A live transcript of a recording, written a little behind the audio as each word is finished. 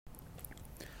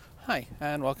Hi,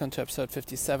 and welcome to episode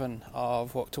 57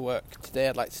 of Walk to Work. Today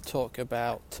I'd like to talk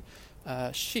about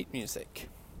sheet music.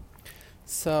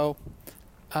 So,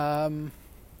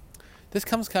 this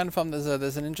comes kind of from,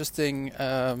 there's an interesting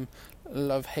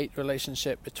love-hate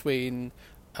relationship between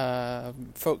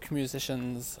folk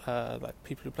musicians, like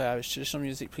people who play Irish traditional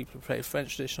music, people who play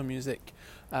French traditional music,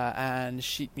 and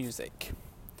sheet music,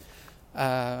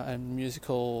 and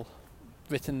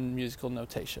written musical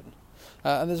notation.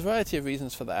 And there's a variety of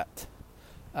reasons for that,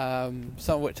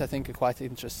 some of which I think are quite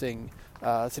interesting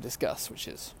to discuss, which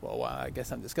is, why I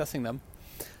guess I'm discussing them.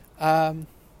 I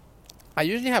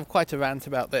usually have quite a rant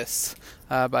about this,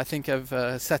 but I think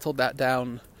I've settled that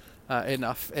down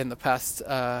enough in the past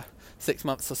 6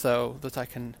 months or so that I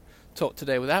can talk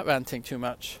today without ranting too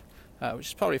much, which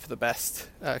is probably for the best,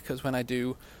 because when I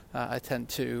do, I tend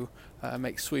to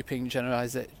make sweeping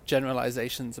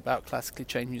generalizations about classically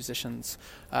trained musicians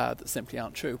that simply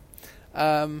aren't true.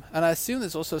 And I assume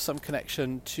there's also some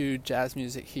connection to jazz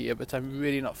music here, but I'm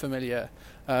really not familiar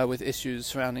with issues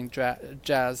surrounding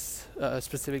jazz,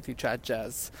 specifically trad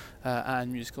jazz,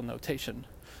 and musical notation.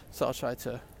 So I'll try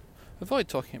to avoid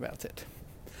talking about it.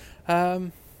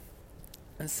 And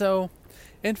so,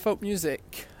 in folk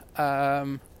music,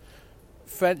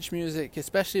 French music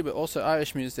especially, but also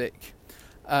Irish music,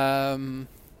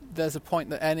 there's a point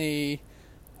that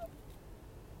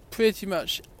pretty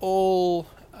much all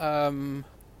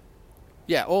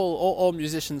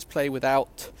musicians play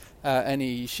without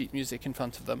any sheet music in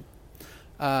front of them.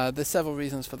 There's several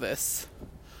reasons for this.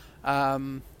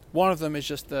 One of them is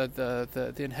just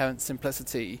the inherent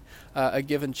simplicity. A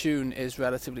given tune is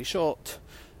relatively short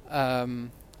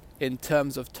in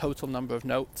terms of total number of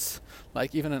notes.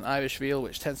 Like even an Irish reel,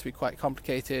 which tends to be quite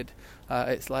complicated,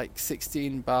 it's like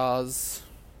 16 bars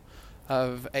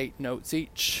of 8 notes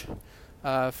each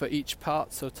for each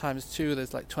part, so times 2,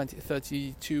 there's like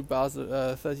 32 bars,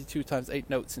 32 times 8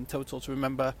 notes in total to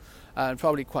remember, and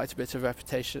probably quite a bit of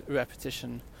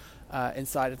repetition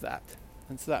inside of that,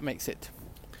 and so that makes it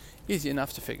easy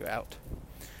enough to figure out.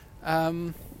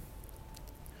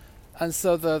 And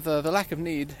so the lack of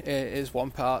need is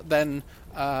one part. Then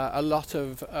a lot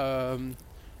of,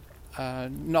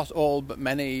 not all but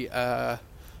many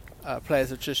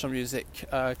players of traditional music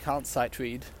can't sight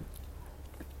read,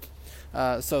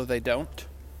 so they don't.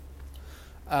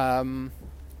 And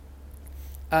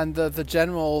the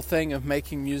general thing of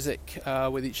making music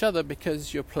with each other,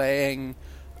 because you're playing,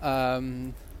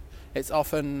 it's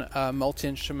often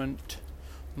multi-instrument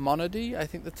monody, I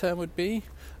think the term would be.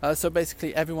 So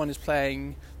basically everyone is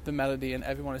playing the melody and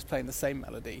everyone is playing the same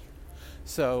melody.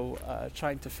 So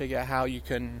trying to figure out how you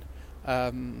can,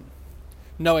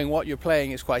 knowing what you're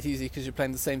playing is quite easy because you're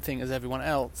playing the same thing as everyone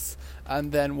else,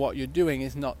 and then what you're doing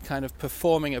is not kind of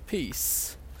performing a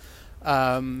piece,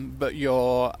 but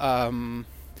you're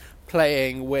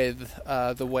playing with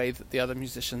the way that the other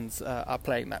musicians are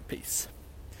playing that piece.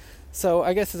 So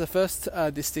I guess as a first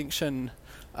distinction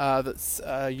that's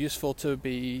useful to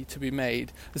be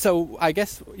made. So I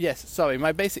guess,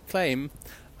 my basic claim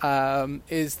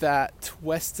is that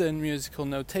Western musical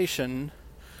notation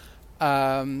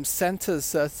centers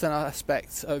certain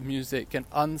aspects of music and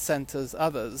uncenters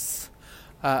others,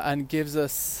 and gives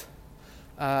us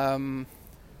kind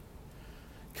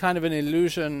of an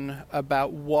illusion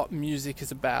about what music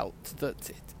is about,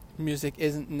 that music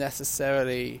isn't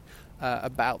necessarily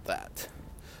about that.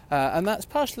 And that's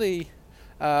partially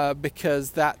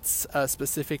because that's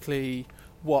specifically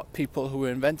what people who were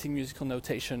inventing musical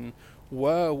notation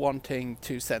were wanting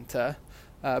to center.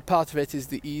 Part of it is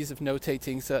the ease of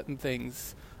notating certain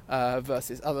things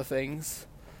versus other things.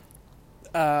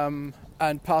 And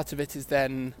part of it is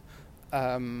then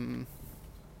the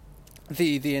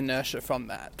inertia from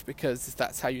that, because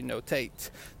that's how you notate,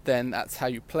 then that's how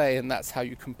you play, and that's how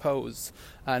you compose.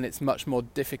 And it's much more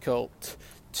difficult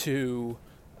to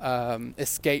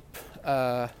escape.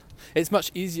 It's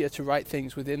much easier to write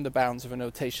things within the bounds of a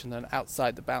notation than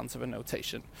outside the bounds of a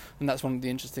notation, and that's one of the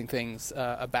interesting things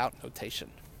about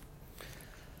notation.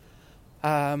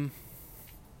 And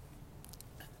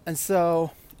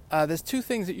so there's two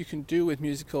things that you can do with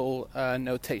musical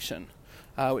notation,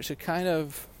 which are kind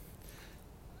of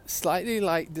slightly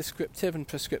like descriptive and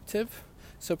prescriptive.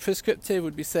 So prescriptive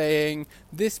would be saying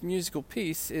this musical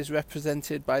piece is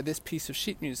represented by this piece of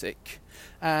sheet music,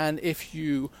 and if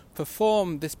you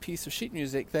perform this piece of sheet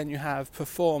music, then you have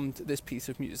performed this piece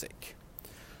of music.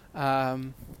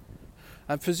 And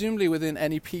presumably within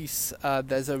any piece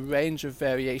there's a range of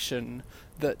variation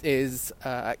that is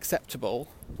acceptable,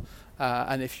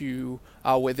 and if you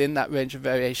are within that range of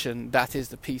variation, that is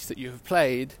the piece that you have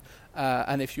played.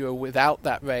 And if you are without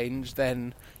that range,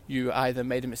 then you either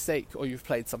made a mistake or you've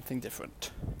played something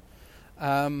different.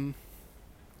 The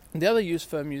other use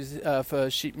for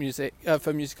sheet music,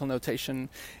 for musical notation,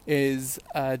 is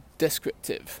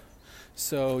descriptive.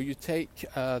 So you take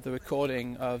the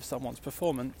recording of someone's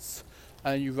performance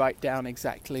and you write down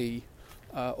exactly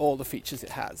all the features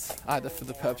it has, either for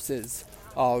the purposes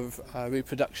of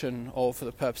reproduction or for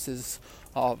the purposes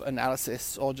of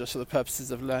analysis or just for the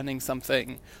purposes of learning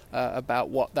something about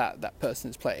what that person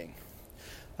is playing.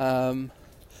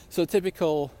 So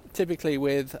typically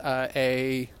with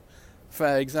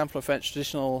for example, a French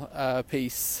traditional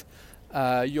piece,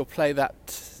 you'll play that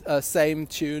same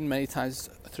tune many times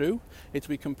through. It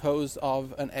will be composed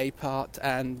of an A part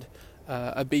and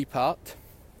a B part.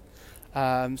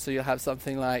 So you'll have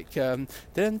something like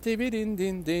that's the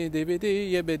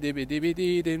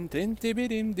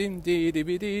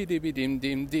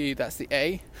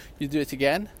A. You do it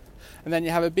again, and then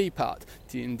you have a B part,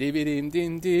 and then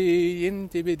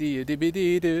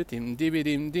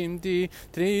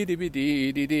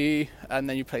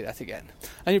you play that again,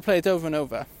 and you play it over and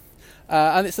over,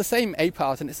 and it's the same A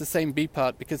part and it's the same B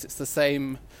part because it's the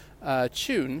same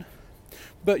tune,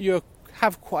 but you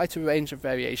have quite a range of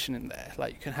variation in there.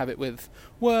 Like you can have it with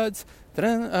words,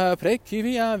 precchi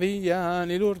via via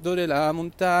l'urdo della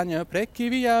montagna, precchi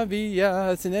via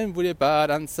via se ne vuole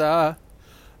paranza.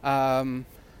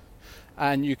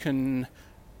 And you can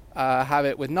have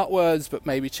it with not words but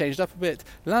maybe changed up a bit,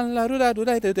 and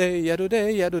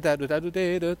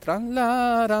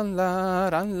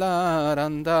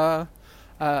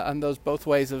those both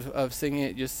ways of singing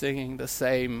it, you're singing the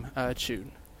same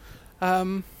tune.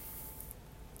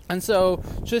 And so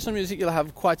traditional music, you'll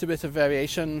have quite a bit of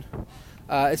variation,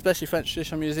 especially French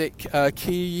traditional music.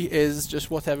 Key is just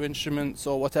whatever instruments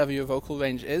or whatever your vocal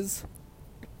range is.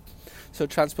 So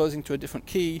transposing to a different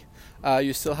key,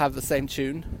 you still have the same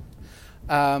tune.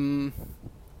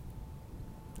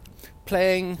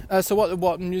 Playing. So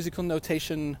what musical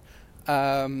notation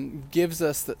gives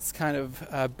us that's kind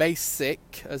of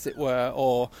basic, as it were,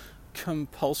 or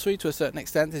compulsory to a certain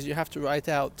extent, is you have to write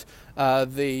out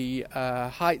the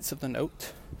heights of the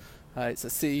note. It's a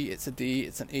C, it's a D,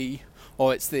 it's an E,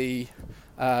 or it's the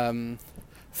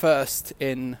first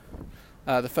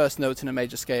note in a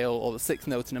major scale or the sixth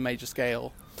note in a major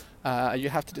scale. You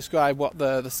have to describe what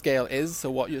the scale is,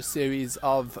 so what your series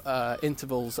of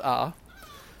intervals are,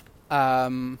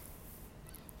 and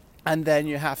then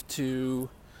you have to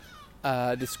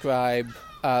describe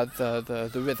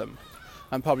the rhythm,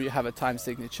 and probably have a time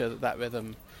signature that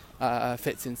rhythm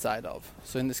fits inside of.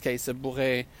 So in this case, a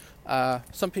bourrée,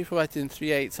 some people write it in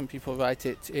 3/8, some people write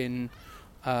it in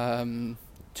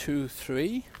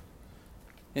 2/3,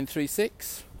 in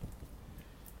 3/6,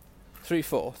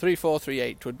 3/4, 3/4,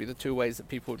 3/8 would be the two ways that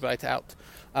people would write out.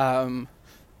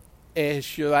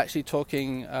 If you're actually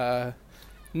talking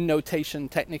notation,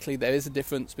 technically there is a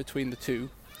difference between the two,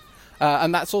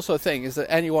 and that's also a thing, is that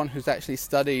anyone who's actually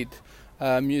studied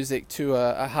music to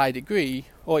a high degree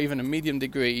or even a medium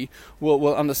degree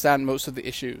will understand most of the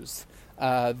issues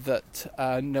that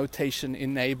notation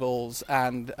enables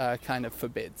and kind of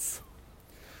forbids.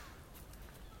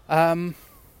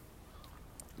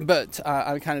 But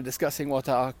I'm kind of discussing what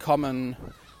are common,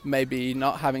 maybe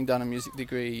not having done a music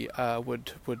degree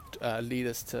would lead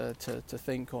us to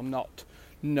think or not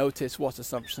notice what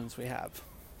assumptions we have.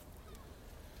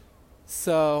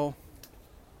 So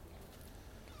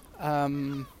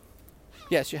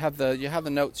yes, you have the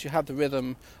notes, you have the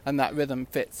rhythm, and that rhythm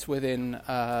fits within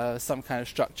some kind of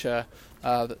structure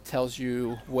that tells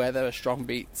you where there are strong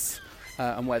beats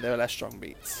and where there are less strong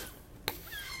beats.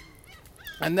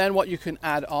 And then what you can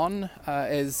add on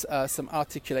is some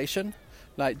articulation.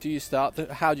 Like,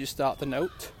 how do you start the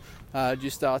note? Do you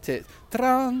start it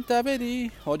tran da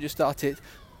bedi, or do you start it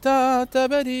da da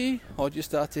bedi, or do you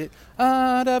start it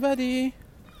a da bedi?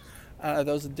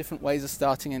 Those are different ways of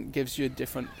starting, and it gives you a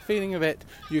different feeling of it.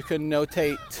 You can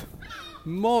notate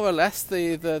more or less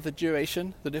the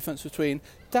duration, the difference between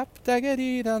tap da ga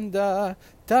dee dan da,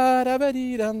 da da ba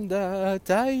dee dan da,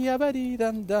 da ya ba dee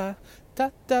dan da, da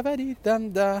da ba dee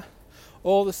dan da.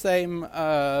 All the same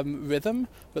rhythm,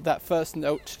 but that first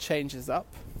note changes up.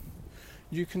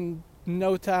 You can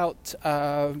notate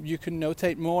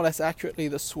more or less accurately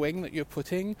the swing that you're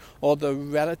putting, or the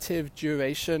relative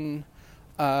duration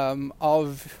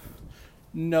of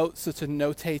notes that are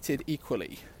notated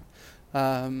equally.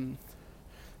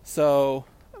 So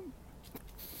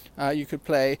you could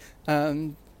play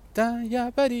da ya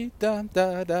ba dee da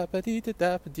da da ba dee da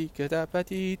da ba dee da ba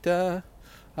dee da,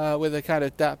 with a kind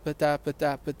of da-ba, da-ba,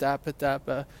 da-ba, da-ba,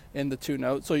 da-ba in the two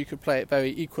notes, or you could play it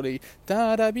very equally.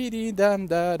 Da-da-be-dee-dam,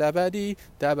 da-da-ba-dee,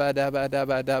 da-ba-da-ba,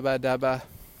 da-ba, da-ba.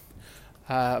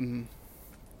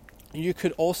 You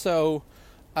could also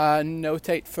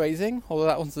notate phrasing, although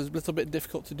that one's a little bit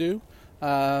difficult to do.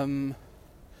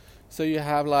 So you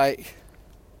have like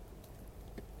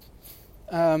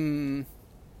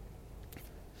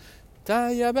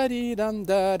da-ya-ba-dee-dum,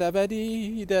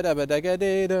 da-da-ba-dee,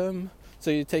 da-da-ba-da-ga-dee-dum.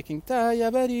 So you're taking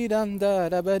da-ya-ba-dee-dum,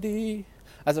 da-da-ba-dee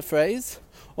as a phrase,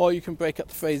 or you can break up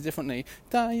the phrase differently.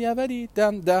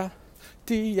 Da-ya-ba-dee-dum, da,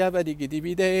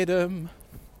 dee-ya-ba-dee-gi-dee-be-dee-dum.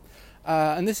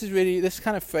 And this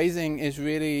kind of phrasing is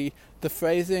really the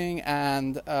phrasing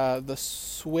and the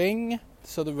swing,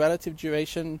 so the relative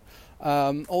duration,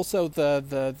 also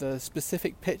the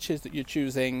specific pitches that you're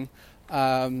choosing,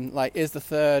 like is the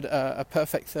third a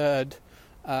perfect third,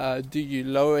 do you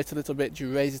lower it a little bit, do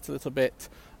you raise it a little bit,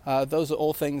 those are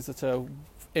all things that are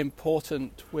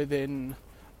important within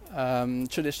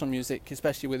traditional music,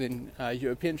 especially within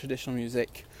European traditional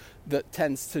music, that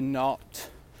tends to not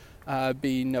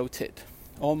be noted.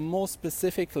 Or more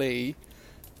specifically,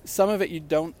 some of it you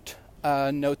don't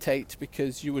notate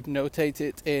because you would notate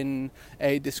it in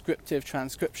a descriptive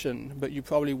transcription, but you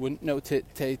probably wouldn't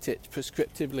notate it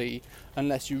prescriptively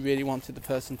unless you really wanted the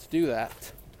person to do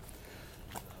that.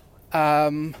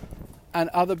 And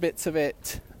other bits of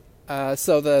it,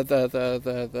 so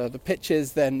the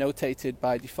pitches they're notated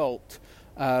by default,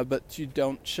 but you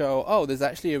don't show, there's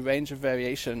actually a range of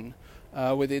variation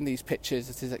within these pitches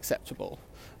that is acceptable.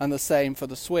 And the same for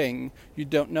the swing, you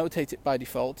don't notate it by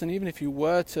default, and even if you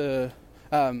were to,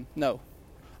 I'm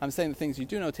saying the things you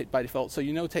do notate by default, so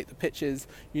you notate the pitches,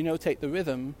 you notate the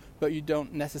rhythm, but you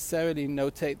don't necessarily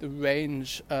notate the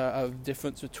range of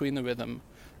difference between the rhythm,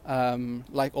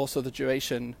 like also the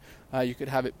duration. You could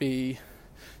have it be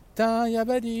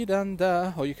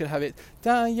da-ya-ba-dee-dum-da, or you could have it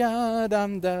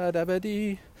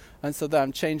da-ya-dum-da-da-ba-dee, and so then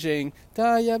I'm changing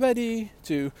da-ya-ba-dee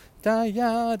to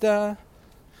da-ya-da.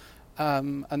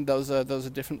 And those are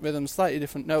different rhythms, slightly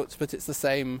different notes, but it's the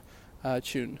same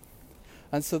tune.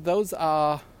 And so those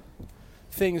are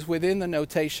things within the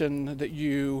notation that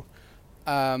you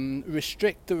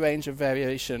restrict the range of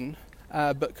variation,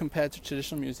 but compared to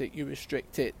traditional music, you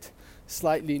restrict it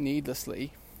slightly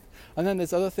needlessly. And then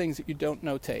there's other things that you don't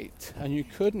notate, and you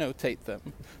could notate them,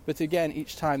 but again,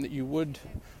 each time that you would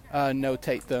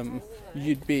notate them,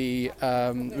 you'd be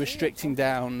restricting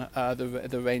down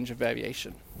the range of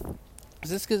variation.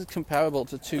 So this is comparable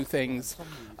to two things.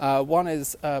 One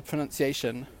is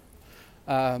pronunciation.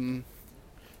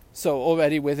 So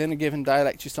already within a given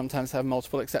dialect, you sometimes have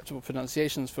multiple acceptable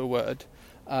pronunciations for a word.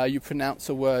 You pronounce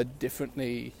a word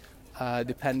differently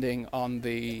depending on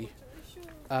the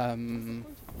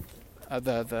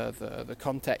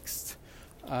context.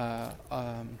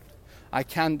 I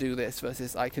can do this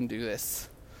versus I can do this.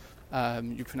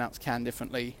 You pronounce can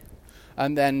differently,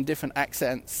 and then different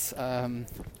accents.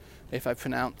 If I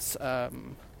pronounce I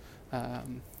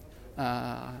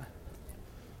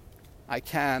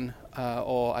can,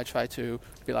 or I try to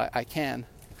be like I can,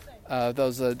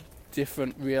 those are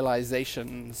different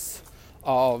realizations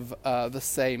of the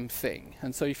same thing.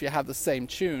 And so if you have the same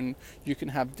tune, you can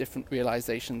have different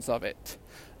realizations of it.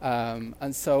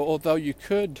 And so although you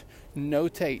could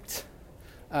notate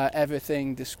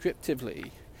everything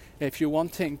descriptively, if you're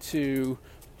wanting to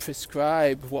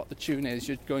prescribe what the tune is,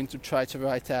 you're going to try to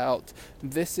write out,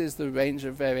 this is the range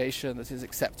of variation that is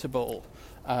acceptable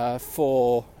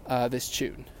for this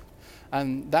tune.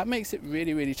 And that makes it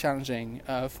really, really challenging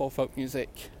for folk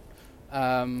music.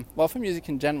 Well, for music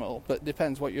in general, but it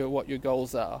depends what your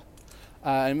goals are.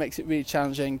 It makes it really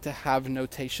challenging to have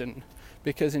notation,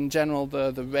 because in general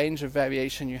the range of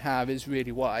variation you have is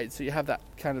really wide. So you have that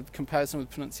kind of comparison with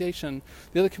pronunciation.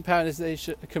 The other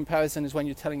comparison is when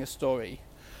you're telling a story.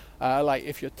 Like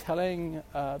if you're telling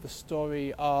the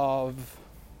story of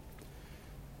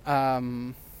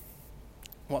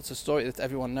what's a story that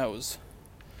everyone knows?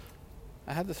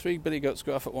 I had the Three Billy Goats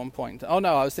Grow Up at one point. Oh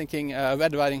no, I was thinking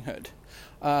Red Riding Hood.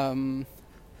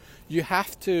 You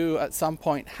have to at some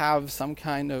point have some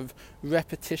kind of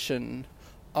repetition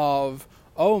of,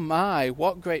 oh my,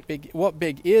 what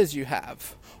big ears you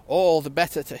have, all the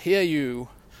better to hear you,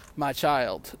 my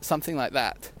child, something like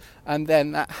that. And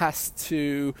then that has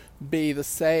to be the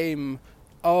same,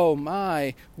 oh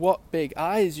my, what big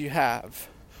eyes you have,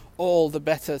 all the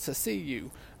better to see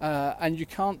you. And you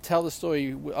can't tell the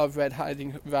story of Red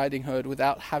Riding Hood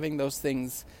without having those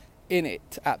things in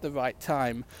it at the right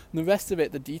time. And the rest of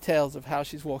it, the details of how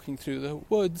she's walking through the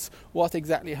woods, what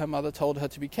exactly her mother told her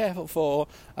to be careful for,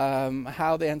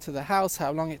 how they enter the house,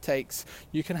 how long it takes,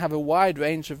 you can have a wide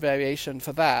range of variation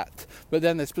for that. But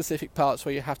then there's specific parts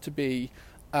where you have to be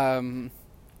a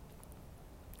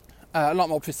lot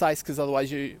more precise, because otherwise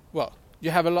you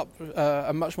have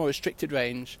a much more restricted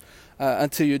range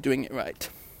until you're doing it right.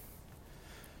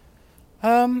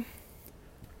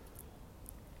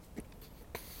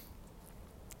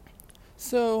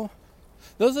 So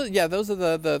those are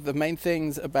the main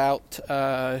things about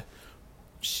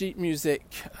sheet music,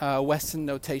 Western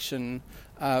notation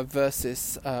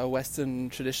versus Western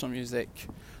traditional music.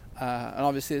 And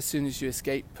obviously, as soon as you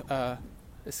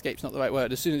escape's not the right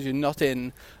word, as soon as you're not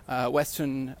in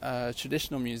Western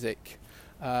traditional music,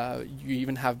 you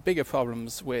even have bigger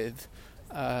problems with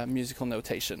musical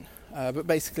notation. But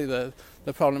basically the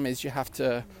problem is you have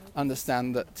to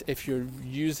understand that if you're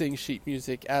using sheet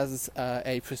music as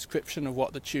a prescription of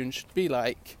what the tune should be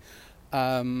like,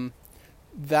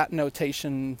 that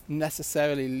notation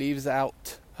necessarily leaves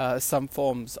out some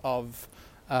forms of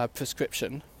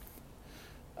prescription.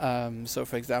 So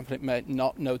for example, it might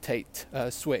not notate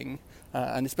swing,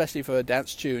 and especially for a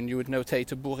dance tune you would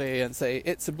notate a bourrée and say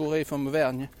it's a bourrée from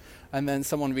Auvergne, and then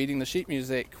someone reading the sheet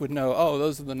music would know, oh,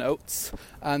 those are the notes,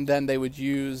 and then they would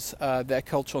use their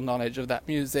cultural knowledge of that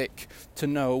music to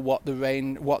know what the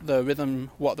rhythm,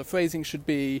 what the phrasing should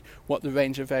be, what the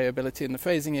range of variability in the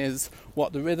phrasing is,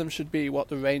 what the rhythm should be, what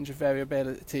the range of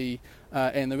variability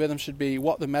in the rhythm should be,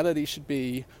 what the melody should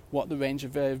be, what the range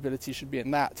of variability should be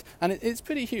in that. And it's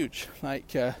pretty huge, like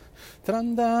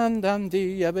tran dan dan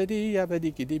di yabadi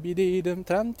yabadi gidi bidi dum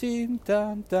tran tim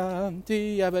tam tam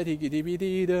di yabadi gidi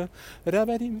bidi dum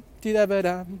rabadi di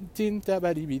dabadam tim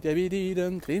tabadi bidi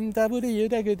dum tim tabudi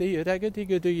yadagadi yadagadi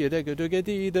gadi yadagadi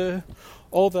gadi.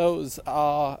 All those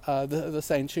are the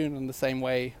same tune in the same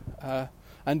way,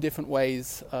 and different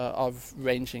ways of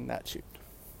ranging that tune.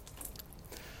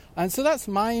 And so that's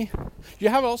you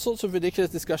have all sorts of ridiculous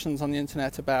discussions on the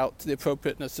internet about the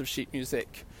appropriateness of sheet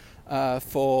music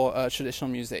for traditional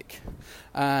music.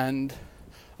 And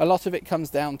a lot of it comes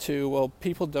down to, well,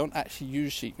 people don't actually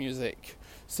use sheet music.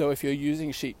 So if you're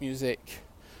using sheet music,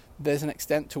 there's an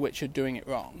extent to which you're doing it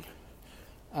wrong.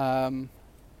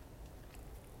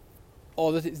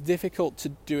 Or that it's difficult to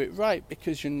do it right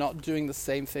because you're not doing the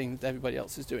same thing that everybody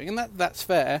else is doing. And that's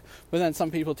fair, but then some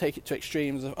people take it to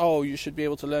extremes of, oh, you should be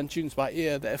able to learn tunes by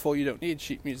ear, therefore you don't need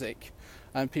sheet music.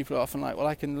 And people are often like, well,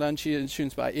 I can learn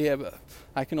tunes by ear, but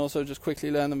I can also just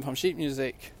quickly learn them from sheet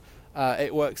music.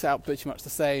 It works out pretty much the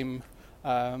same,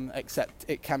 except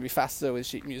it can be faster with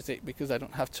sheet music because I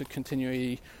don't have to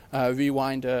continually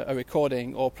rewind a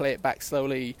recording or play it back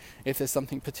slowly if there's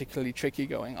something particularly tricky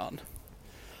going on.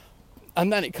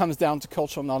 And then it comes down to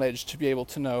cultural knowledge to be able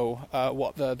to know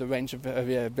what the range of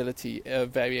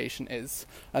variation is.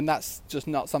 And that's just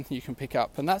not something you can pick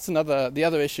up. And that's the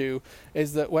other issue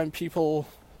is that when people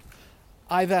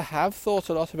either have thought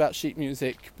a lot about sheet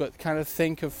music but kind of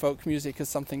think of folk music as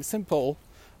something simple,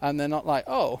 and they're not like,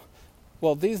 oh,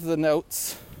 well, these are the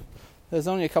notes. There's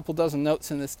only a couple dozen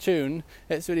notes in this tune.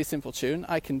 It's a really simple tune.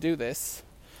 I can do this.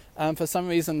 And for some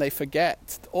reason they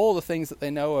forget all the things that they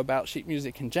know about sheet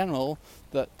music in general,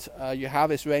 that you have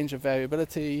this range of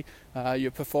variability,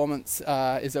 your performance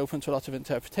is open to a lot of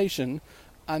interpretation,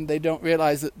 and they don't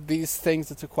realize that these things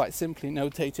that are quite simply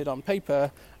notated on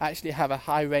paper actually have a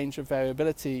high range of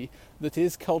variability that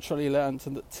is culturally learned,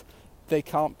 and that they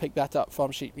can't pick that up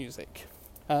from sheet music.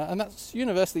 And that's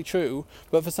universally true,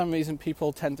 but for some reason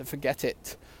people tend to forget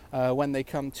it when they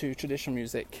come to traditional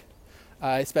music.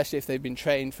 Especially if they've been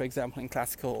trained, for example, in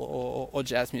classical or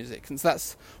jazz music. And so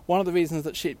that's one of the reasons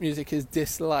that sheet music is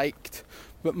disliked,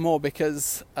 but more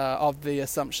because of the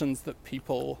assumptions that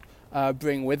people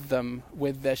bring with them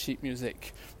with their sheet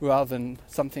music, rather than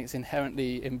something that's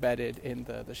inherently embedded in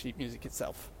the sheet music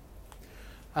itself.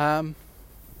 So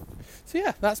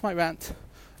yeah, that's my rant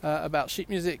about sheet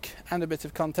music and a bit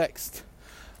of context.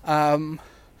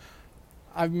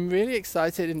 I'm really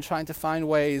excited in trying to find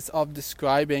ways of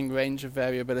describing range of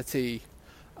variability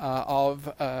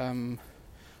of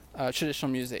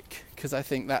traditional music, because I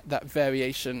think that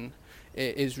variation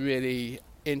is really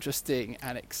interesting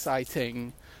and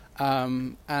exciting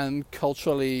and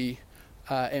culturally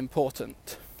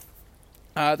important.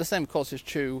 The same, of course, is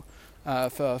true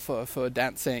for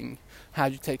dancing. How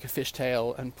do you take a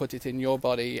fishtail and put it in your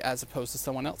body as opposed to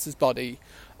someone else's body?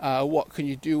 What can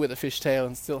you do with a fishtail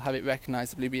and still have it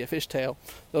recognizably be a fishtail?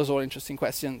 Those are all interesting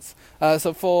questions.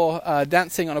 So for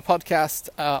dancing on a podcast,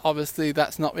 obviously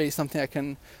that's not really something I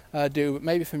can do, but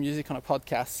maybe for music on a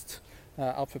podcast,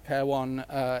 I'll prepare one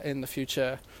in the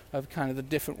future of kind of the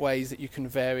different ways that you can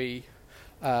vary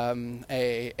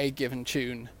a given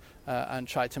tune and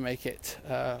try to make it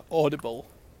audible,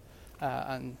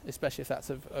 and especially if that's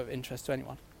of interest to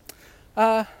anyone.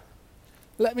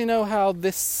 Let me know how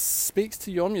this speaks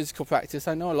to your musical practice.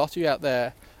 I know a lot of you out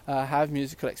there have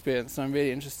musical experience, and I'm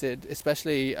really interested,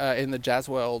 especially in the jazz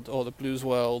world or the blues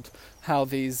world, how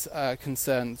these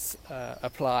concerns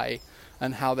apply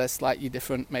and how they're slightly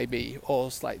different maybe, or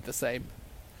slightly the same.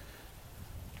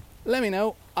 Let me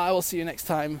know. I will see you next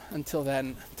time. Until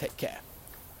then, take care.